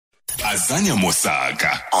Azania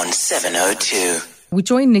Mosaka on 702. We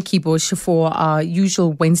join Nikki Bush for our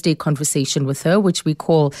usual Wednesday conversation with her, which we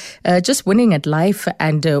call just winning at life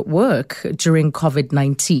and work during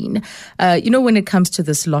COVID-19. When it comes to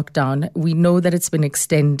this lockdown, we know that it's been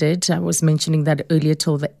extended. I was mentioning that earlier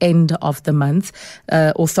till the end of the month.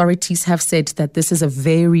 Authorities have said that this is a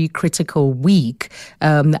very critical week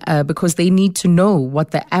because they need to know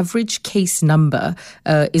what the average case number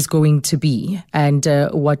is going to be. And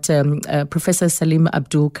what Professor Salim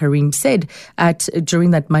Abdul Karim said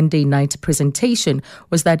during that Monday night presentation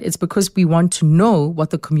was that it's because we want to know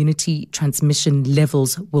what the community transmission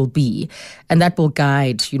levels will be. And that will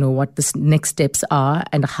guide, what the next steps are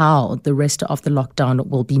and how the rest of the lockdown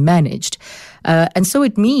will be managed. And so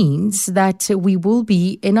it means that we will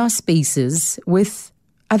be in our spaces with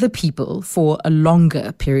other people for a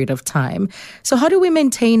longer period of time. So how do we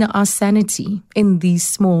maintain our sanity in these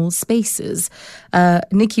small spaces?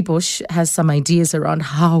 Nikki Bush has some ideas around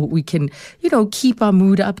how we can, keep our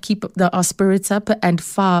mood up, keep our spirits up, and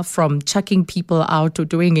far from chucking people out or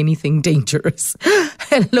doing anything dangerous.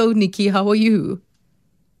 Hello, Nikki. How are you?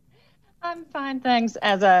 I'm fine, thanks,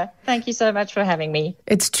 Azza. Thank you so much for having me.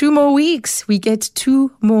 It's 2 more weeks. We get 2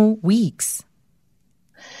 more weeks.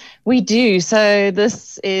 We do. So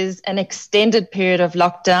this is an extended period of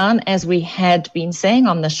lockdown, as we had been saying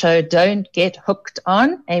on the show, Don't Get Hooked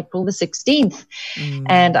on April the 16th.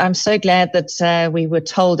 And I'm so glad that we were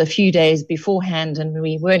told a few days beforehand and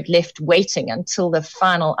we weren't left waiting until the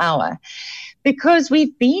final hour. Because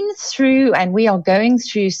we've been through and we are going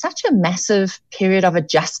through such a massive period of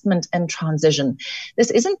adjustment and transition.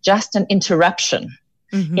 This isn't just an interruption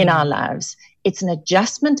in our lives. It's an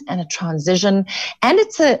adjustment and a transition, and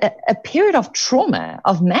it's a period of trauma,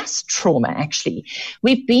 of mass trauma, actually.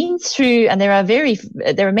 We've been through, and there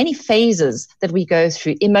are many phases that we go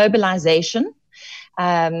through. Immobilization,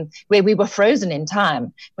 where we were frozen in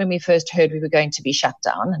time when we first heard we were going to be shut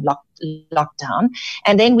down and locked down.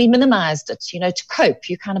 And then we minimized it, to cope.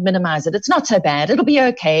 You kind of minimize it. It's not so bad. It'll be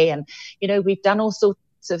okay. And, we've done all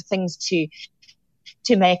sorts of things to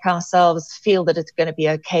make ourselves feel that it's going to be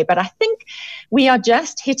okay. But I think we are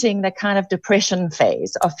just hitting the kind of depression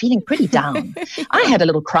phase of feeling pretty down. I had a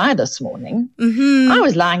little cry this morning. I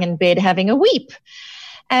was lying in bed having a weep.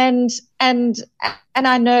 And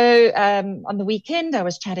I know on the weekend I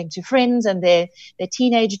was chatting to friends and their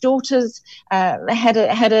teenage daughters had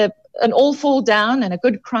an all fall down and a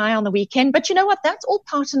good cry on the weekend. But you know what? That's all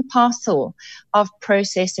part and parcel of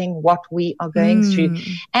processing what we are going through.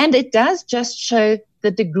 And it does just show the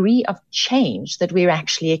degree of change that we're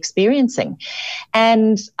actually experiencing.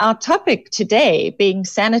 And our topic today, being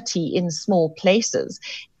sanity in small places,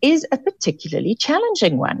 is a particularly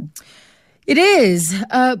challenging one. It is,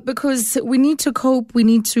 because we need to cope, we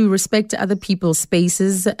need to respect other people's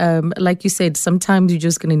spaces. Like you said, sometimes you're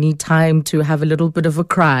just going to need time to have a little bit of a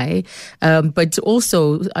cry. But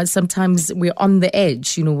also, sometimes we're on the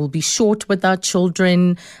edge. We'll be short with our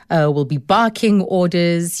children, we'll be barking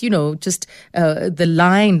orders, just the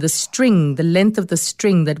line, the string, the length of the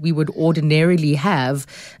string that we would ordinarily have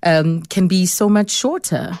can be so much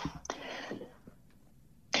shorter.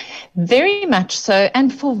 Very much so,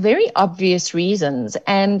 and for very obvious reasons.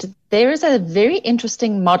 And there is a very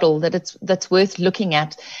interesting model that's worth looking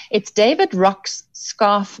at. It's David Rock's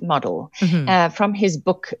SCARF model from his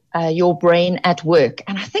book, Your Brain at Work.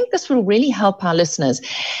 And I think this will really help our listeners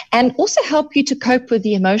and also help you to cope with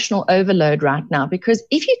the emotional overload right now, because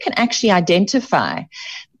if you can actually identify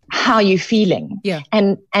how you're feeling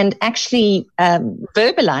and actually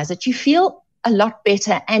verbalize it, you feel a lot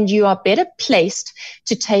better, and you are better placed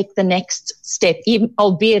to take the next step, even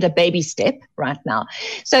albeit a baby step right now.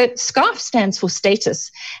 So SCARF stands for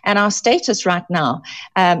status, and our status right now,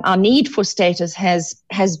 our need for status has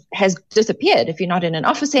disappeared. If you're not in an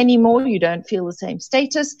office anymore, you don't feel the same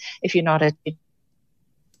status. If you're not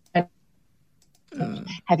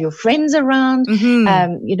have your friends around,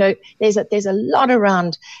 there's a lot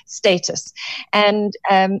around status and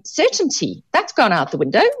certainty. That's gone out the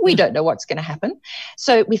window. We don't know what's going to happen,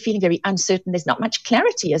 so we're feeling very uncertain. There's not much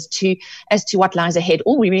clarity as to what lies ahead.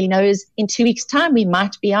 All we really know is in 2 weeks' time we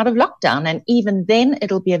might be out of lockdown, and even then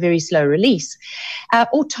it'll be a very slow release.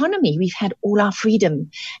 Autonomy. We've had all our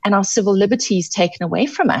freedom and our civil liberties taken away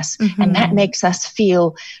from us, and that makes us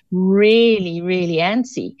feel really, really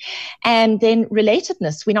antsy. And then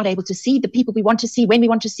relatedness. We're not able to see the people we want to see when we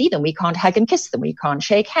want to see them. We can't hug and kiss them. We can't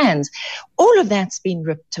shake hands. All of that's been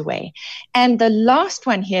ripped away. And the last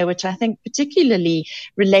one here, which I think particularly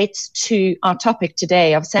relates to our topic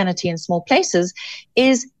today of sanity in small places,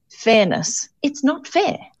 is fairness. It's not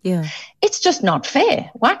fair. Yeah. It's just not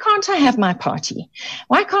fair. Why can't I have my party?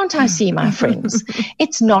 Why can't I see my friends?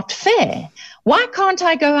 It's not fair. Why can't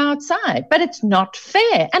I go outside? But it's not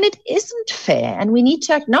fair. And it isn't fair. And we need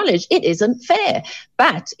to acknowledge it isn't fair.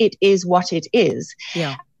 But it is what it is.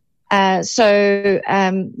 Yeah.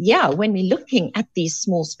 When we're looking at these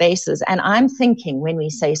small spaces, and I'm thinking when we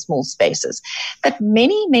say small spaces, that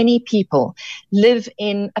many, many people live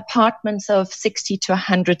in apartments of 60 to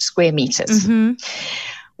 100 square meters,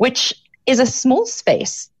 which is a small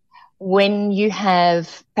space when you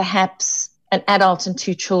have perhaps an adult and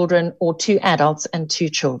 2 children, or 2 adults and 2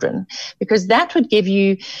 children, because that would give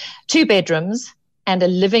you 2 bedrooms and a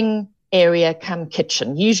living area come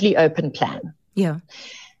kitchen, usually open plan. Yeah.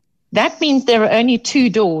 That means there are only 2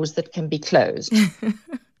 doors that can be closed.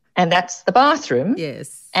 And that's the bathroom.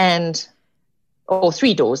 Yes. Or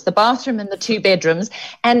 3 doors, the bathroom and the 2 bedrooms.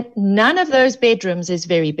 And none of those bedrooms is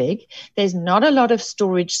very big. There's not a lot of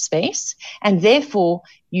storage space. And therefore,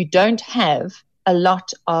 you don't have a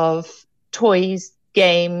lot of toys,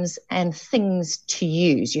 games, and things to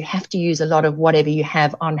use. You have to use a lot of whatever you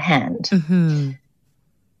have on hand. Mm-hmm.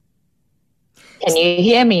 Can you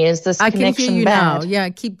hear me? Is this connection I can hear you bad? now. Yeah,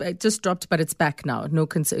 it just dropped, but it's back now. No,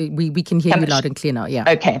 we can hear you loud and clear now. Yeah.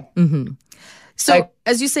 Okay. Mm-hmm. So,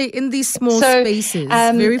 as you say, in these small spaces,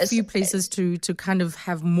 very few places to kind of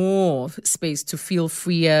have more space to feel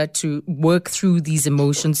freer, to work through these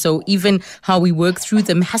emotions. So even how we work through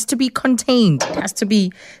them has to be contained. It has to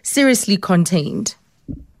be seriously contained.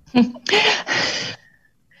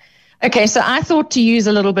 Okay, so I thought to use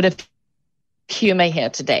a little bit of humor here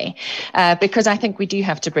today, because I think we do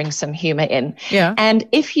have to bring some humor in. Yeah. And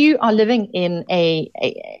if you are living in a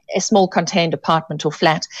small contained apartment or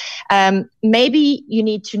flat, maybe you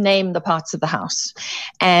need to name the parts of the house.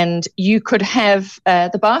 And you could have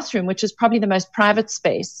the bathroom, which is probably the most private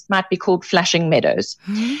space, might be called Flashing Meadows.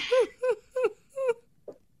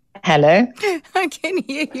 Hello? I can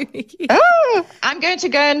hear you, Nikki. Oh, I'm going to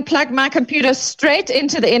go and plug my computer straight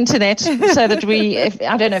into the internet so that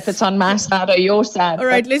I don't know if it's on my side or your side. All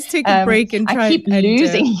right, let's take a break and try I keep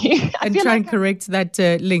losing you. And try and correct that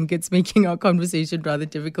link. It's making our conversation rather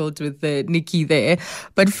difficult with Nikki there.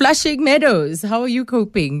 But Flashing Meadows, how are you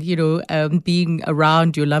coping, being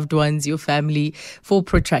around your loved ones, your family for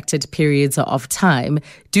protracted periods of time?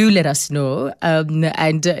 Do let us know.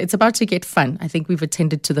 And it's about to get fun. I think we've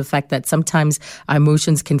attended to the fact that sometimes our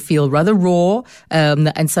emotions can feel rather raw,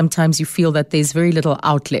 and sometimes you feel that there's very little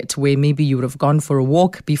outlet where maybe you would have gone for a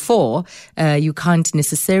walk before. You can't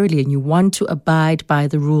necessarily, and you want to abide by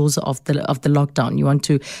the rules of the lockdown. You want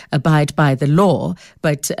to abide by the law,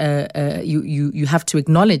 but you have to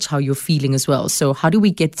acknowledge how you're feeling as well. So how do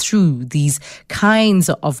we get through these kinds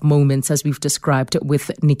of moments as we've described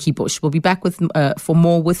with Nikki Bush? We'll be back for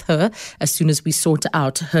more with her as soon as we sort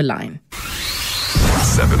out her line.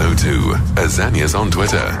 702. Azania's on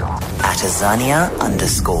Twitter.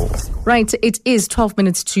 @Azania_. Right, it is 12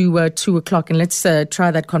 minutes to 2 o'clock, and let's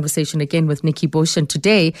try that conversation again with Nikki Bush. And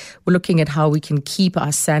today we're looking at how we can keep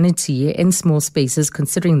our sanity in small spaces,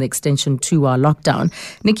 considering the extension to our lockdown.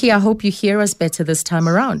 Nikki, I hope you hear us better this time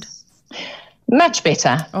around. Much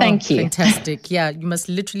better. Thank you. Fantastic. Yeah, you must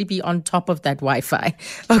literally be on top of that Wi-Fi.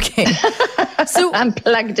 Okay. So I'm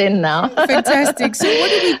plugged in now. Fantastic. So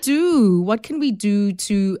what do we do? What can we do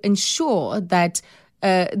to ensure that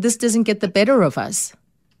this doesn't get the better of us?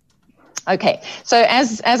 Okay, so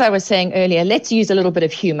as I was saying earlier, let's use a little bit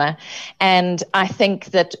of humor. And I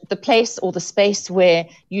think that the place or the space where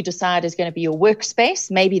you decide is going to be your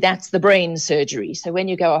workspace, maybe that's the brain surgery. So when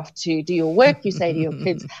you go off to do your work, you say to your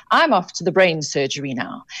kids, I'm off to the brain surgery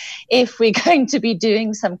now. If we're going to be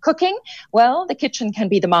doing some cooking, well, the kitchen can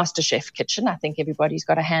be the MasterChef kitchen. I think everybody's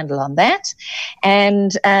got a handle on that.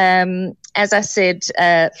 And as I said,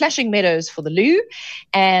 Flashing Meadows for the loo,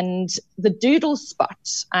 and the doodle spot.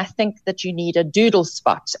 I think that you need a doodle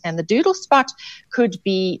spot, and the doodle spot could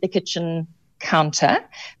be the kitchen counter,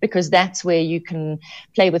 because that's where you can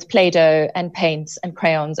play with Play-Doh and paints and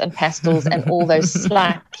crayons and pastels and all those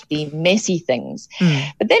slightly messy things.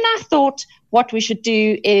 But then I thought what we should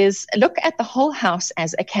do is look at the whole house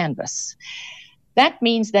as a canvas. That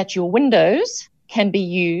means that your windows can be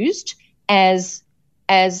used as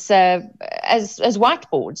as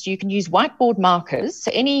whiteboards. You can use whiteboard markers.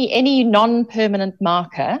 So any non-permanent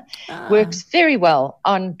marker works very well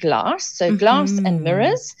on glass. So glass and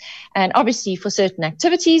mirrors. And obviously for certain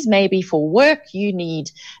activities, maybe for work, you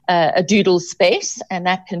need a doodle space, and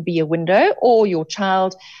that can be a window, or your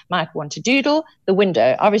child might want to doodle the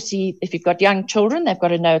window. Obviously, if you've got young children, they've got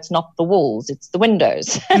to know it's not the walls, it's the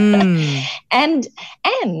windows. And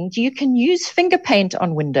you can use finger paint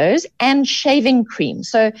on windows and shaving cream.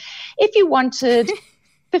 So if you wanted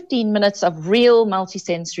 15 minutes of real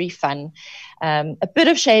multisensory fun, a bit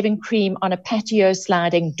of shaving cream on a patio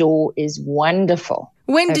sliding door is wonderful.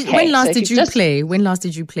 When last did you play? When last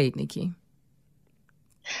did you play, Nikki?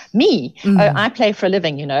 Me? Oh, I play for a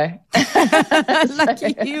living, you know.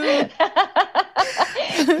 Lucky you.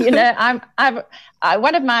 You know,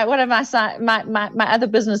 one of my other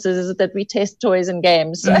businesses is that we test toys and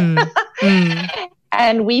games.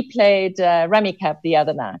 And we played Rummy Cup the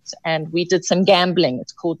other night, and we did some gambling.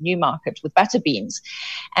 It's called Newmarket with Butterbeans,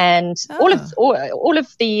 and all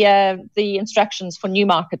of the instructions for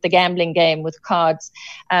Newmarket, the gambling game with cards,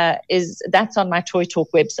 that's on my Toy Talk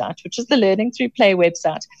website, which is the Learning Through Play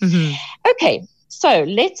website. Okay. So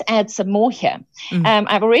let's add some more here.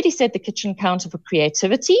 I've already said the kitchen counter for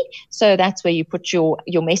creativity. So that's where you put your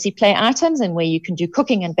messy play items, and where you can do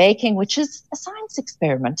cooking and baking, which is a science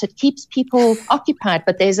experiment. It keeps people occupied,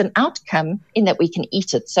 but there's an outcome in that we can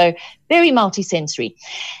eat it. So very multisensory.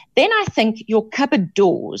 Then I think your cupboard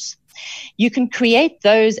doors, you can create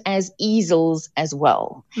those as easels as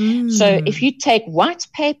well. So if you take white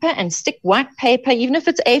paper and stick white paper, even if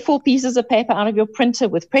it's A4 pieces of paper out of your printer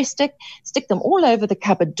with press stick them all over the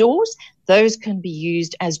cupboard doors. Those can be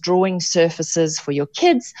used as drawing surfaces for your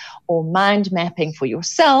kids, or mind mapping for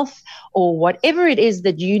yourself, or whatever it is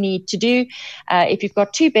that you need to do. If you've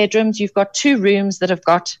got 2 bedrooms, you've got 2 rooms that have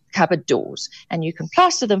got cupboard doors, and you can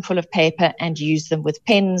plaster them full of paper and use them with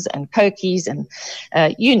pens and Kokies and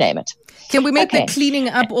you name it. Can we make the cleaning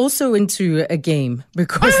up also into a game?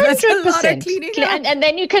 Because that's a lot of cleaning up. And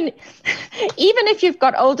then you can, even if you've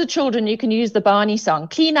got older children, you can use the Barney song,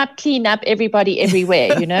 clean up, everybody,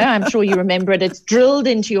 everywhere. You know, I'm sure you remember it. It's drilled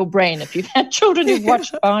into your brain if you've had children who've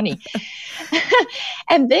watched Barney.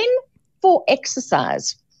 And then for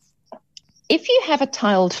exercise, if you have a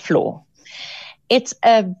tiled floor, it's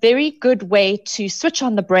a very good way to switch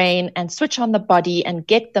on the brain and switch on the body and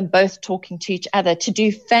get them both talking to each other, to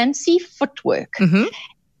do fancy footwork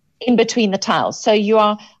in between the tiles. So you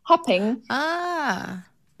are hopping.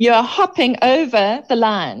 You are hopping over the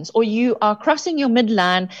lines, or you are crossing your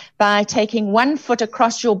midline by taking one foot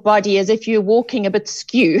across your body as if you're walking a bit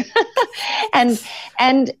skew. and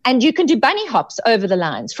you can do bunny hops over the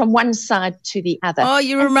lines from one side to the other. Oh,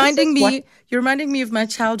 you're reminding me of my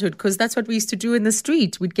childhood, because that's what we used to do in the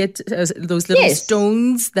street. We'd get those little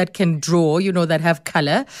stones that can draw, you know, that have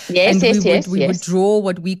color. We would draw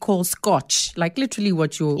what we call scotch, like literally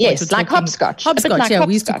what you're like hopscotch. Hopscotch,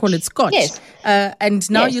 we used to call it scotch. Yes. And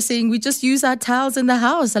now you're saying we just use our tiles in the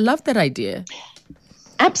house. I love that idea.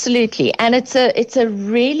 Absolutely. And it's a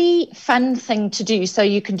really fun thing to do. So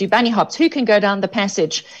you can do bunny hops. Who can go down the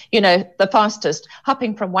passage, you know, the fastest,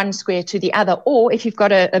 hopping from one square to the other? Or if you've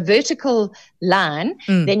got a vertical line,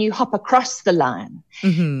 then you hop across the line,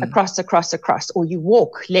 across, or you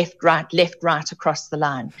walk left, right across the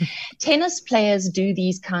line. Tennis players do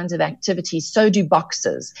these kinds of activities. So do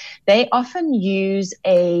boxers. They often use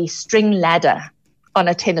a string ladder on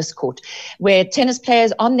a tennis court, where tennis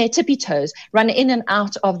players on their tippy toes run in and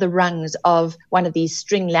out of the rungs of one of these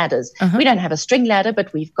string ladders. We don't have a string ladder,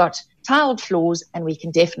 but we've got tiled floors, and we can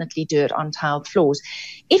definitely do it on tiled floors.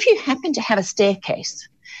 If you happen to have a staircase,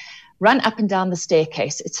 run up and down the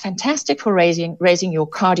staircase. It's fantastic for raising your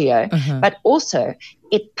cardio, but also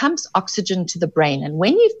it pumps oxygen to the brain. And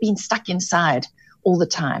when you've been stuck inside all the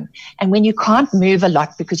time, and when you can't move a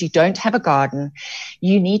lot because you don't have a garden,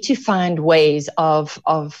 you need to find ways of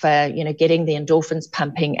getting the endorphins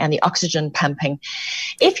pumping and the oxygen pumping.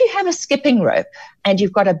 If you have a skipping rope and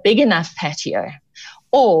you've got a big enough patio,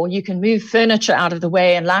 or you can move furniture out of the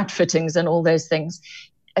way and light fittings and all those things,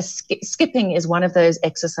 skipping is one of those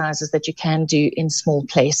exercises that you can do in small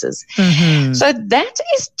places. So that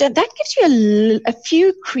gives you a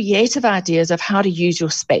few creative ideas of how to use your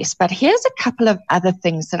space. But here's a couple of other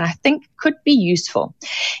things that I think could be useful.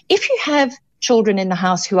 If you have children in the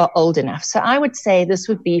house who are old enough, so I would say this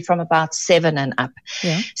would be from about 7 and up,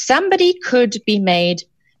 somebody could be made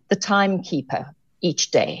the timekeeper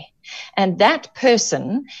each day. And that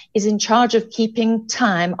person is in charge of keeping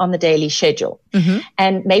time on the daily schedule.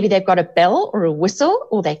 And maybe they've got a bell or a whistle,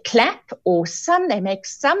 or they clap, or they make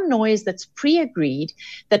some noise that's pre-agreed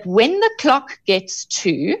that when the clock gets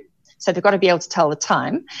to, so they've got to be able to tell the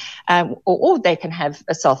time, or they can have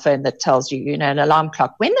a cell phone that tells you, an alarm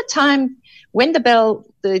clock. When the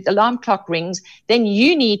alarm clock rings, then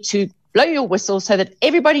you need to blow your whistle so that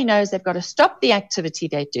everybody knows they've got to stop the activity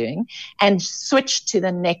they're doing and switch to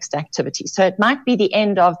the next activity. So it might be the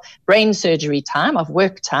end of brain surgery time, of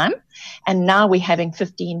work time, and now we're having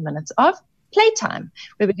 15 minutes of playtime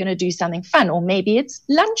where we're going to do something fun, or maybe it's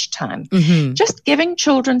lunchtime. Just giving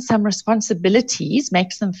children some responsibilities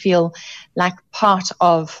makes them feel like part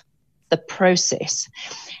of the process.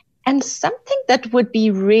 And something that would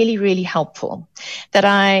be really, really helpful that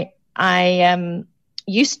I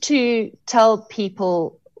used to tell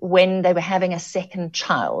people when they were having a second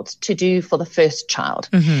child to do for the first child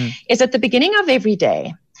is at the beginning of every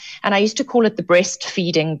day. And I used to call it the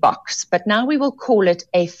breastfeeding box, but now we will call it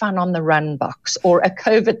a fun on the run box or a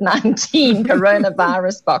COVID-19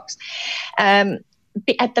 coronavirus box.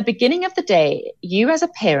 At the beginning of the day, you as a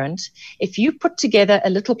parent, if you put together a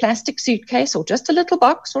little plastic suitcase or just a little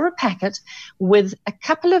box or a packet with a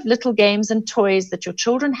couple of little games and toys that your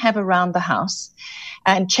children have around the house,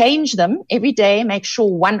 and change them every day, make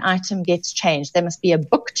sure one item gets changed. There must be a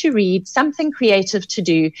book to read, something creative to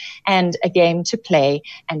do, and a game to play,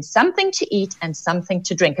 and something to eat and something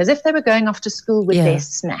to drink, as if they were going off to school with their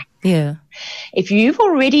snack. If you've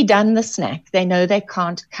already done the snack, they know they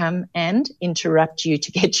can't come and interrupt you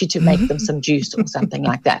to get you to make them some juice or something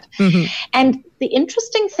like that. And the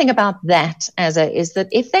interesting thing about that, Azza, is that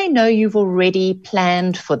if they know you've already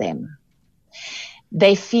planned for them,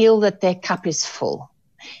 they feel that their cup is full.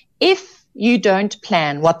 If you don't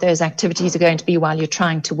plan what those activities are going to be while you're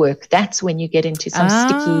trying to work, that's when you get into some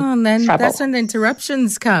sticky trouble. That's when the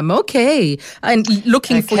interruptions come. Okay. And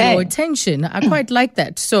looking for your attention. I quite like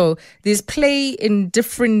that. So there's play in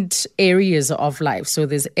different areas of life. So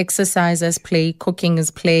there's exercise as play, cooking as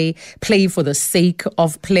play for the sake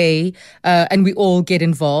of play, and we all get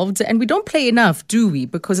involved. And we don't play enough, do we?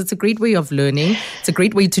 Because it's a great way of learning. It's a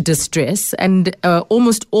great way to distress. And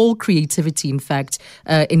almost all creativity, in fact,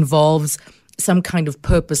 involves some kind of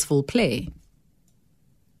purposeful play.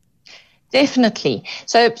 Definitely.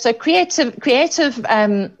 So creative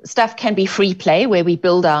stuff can be free play, where we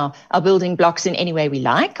build our building blocks in any way we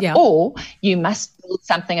like, or you must build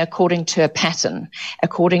something according to a pattern,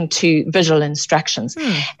 according to visual instructions.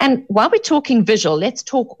 And while we're talking visual, let's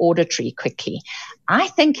talk auditory quickly. I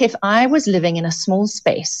think if I was living in a small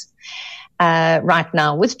space right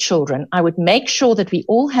now with children, I would make sure that we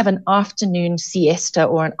all have an afternoon siesta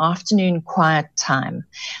or an afternoon quiet time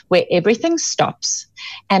where everything stops.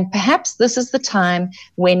 And perhaps this is the time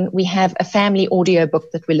when we have a family audiobook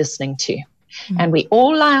that we're listening to. And we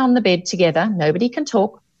all lie on the bed together, nobody can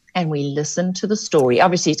talk, and we listen to the story.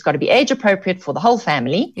 Obviously, it's got to be age appropriate for the whole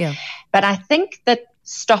family. But I think that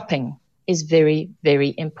stopping is very,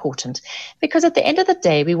 very important, because at the end of the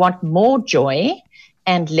day, we want more joy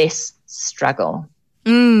and less struggle.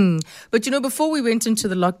 But, before we went into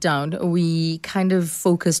the lockdown, we kind of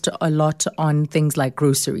focused a lot on things like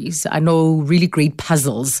groceries. I know really great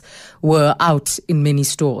puzzles were out in many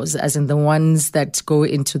stores, as in the ones that go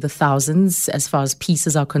into the thousands as far as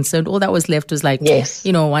pieces are concerned. All that was left was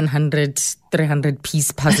 100, 300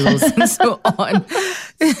 piece puzzles and so on.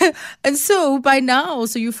 And so by now,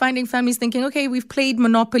 you're finding families thinking, okay, we've played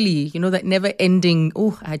Monopoly, that never ending.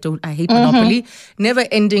 I hate Monopoly. Never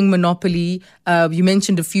ending Monopoly. You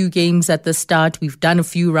mentioned a few games at the start. We've done a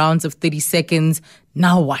few rounds of 30 seconds.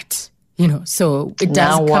 Now what? So it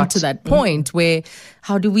does come to that point where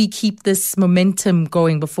how do we keep this momentum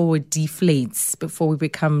going before it deflates, before we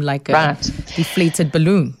become like a deflated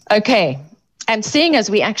balloon? Okay. And seeing as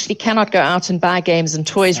we actually cannot go out and buy games and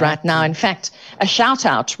toys right now, in fact, a shout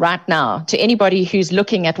out right now to anybody who's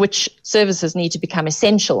looking at which services need to become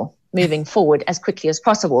essential moving forward as quickly as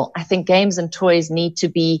possible. I think games and toys need to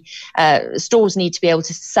be, stores need to be able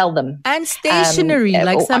to sell them. And stationery,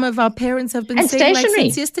 like some of our parents have been saying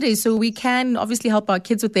since yesterday. So we can obviously help our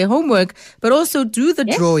kids with their homework, but also do the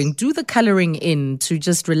drawing, do the coloring in to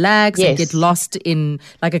just relax and get lost in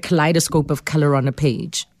like a kaleidoscope of color on a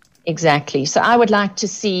page. Exactly. So I would like to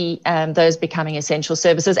see those becoming essential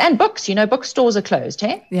services. And books, bookstores are closed,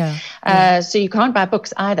 hey? Yeah. So you can't buy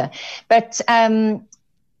books either. But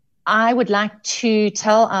I would like to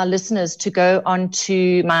tell our listeners to go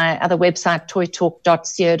onto my other website,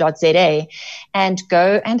 toytalk.co.za, and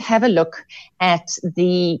go and have a look at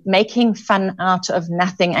the making fun out of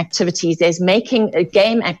nothing activities. There's making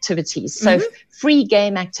game activities, so free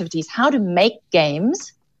game activities, how to make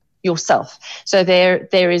games yourself. So there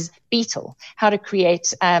is Beetle, how to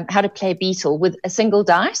play Beetle with a single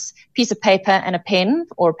dice, piece of paper and a pen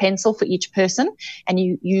or a pencil for each person, and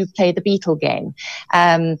you play the Beetle game.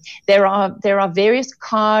 There are various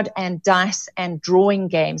card and dice and drawing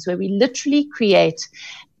games where we literally create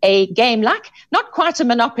a game like not quite a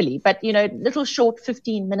Monopoly, but little short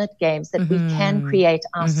 15-minute games that we can create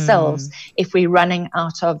ourselves if we're running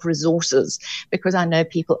out of resources, because I know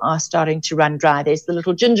people are starting to run dry. There's the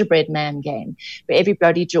little gingerbread man game where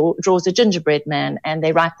everybody draws a gingerbread man and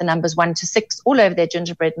they write the numbers 1 to 6 all over their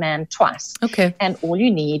gingerbread man twice. Okay. And all you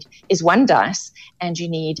need is one dice and you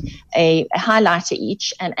need a highlighter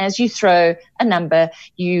each. And as you throw a number,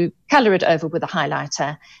 you color it over with a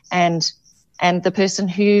highlighter, and the person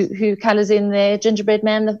who colors in their gingerbread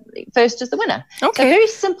man first is the winner. Okay. So a very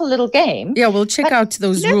simple little game. Yeah, we'll check out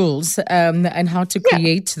those rules and how to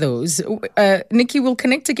create those. Nikki, we'll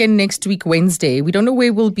connect again next week, Wednesday. We don't know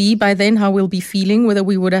where we'll be by then, how we'll be feeling, whether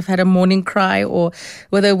we would have had a morning cry or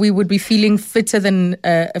whether we would be feeling fitter than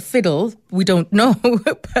a fiddle. We don't know,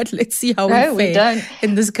 but let's see how we fare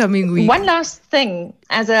in this coming week. One last thing.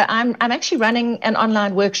 I'm actually running an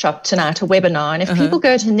online workshop tonight, a webinar, and if people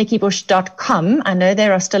go to nikkibush.com, I know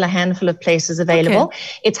there are still a handful of places available. Okay.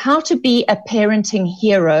 It's how to be a parenting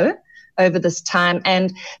hero over this time,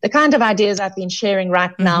 and the kind of ideas I've been sharing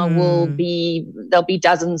right now there'll be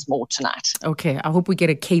dozens more tonight. Okay, I hope we get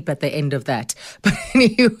a cape at the end of that. But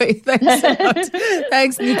anyway, thanks a lot.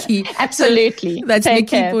 Thanks, Nikki. Absolutely. That's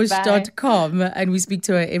nikkibush.com, and we speak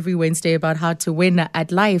to her every Wednesday about how to win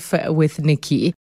at life with Nikki.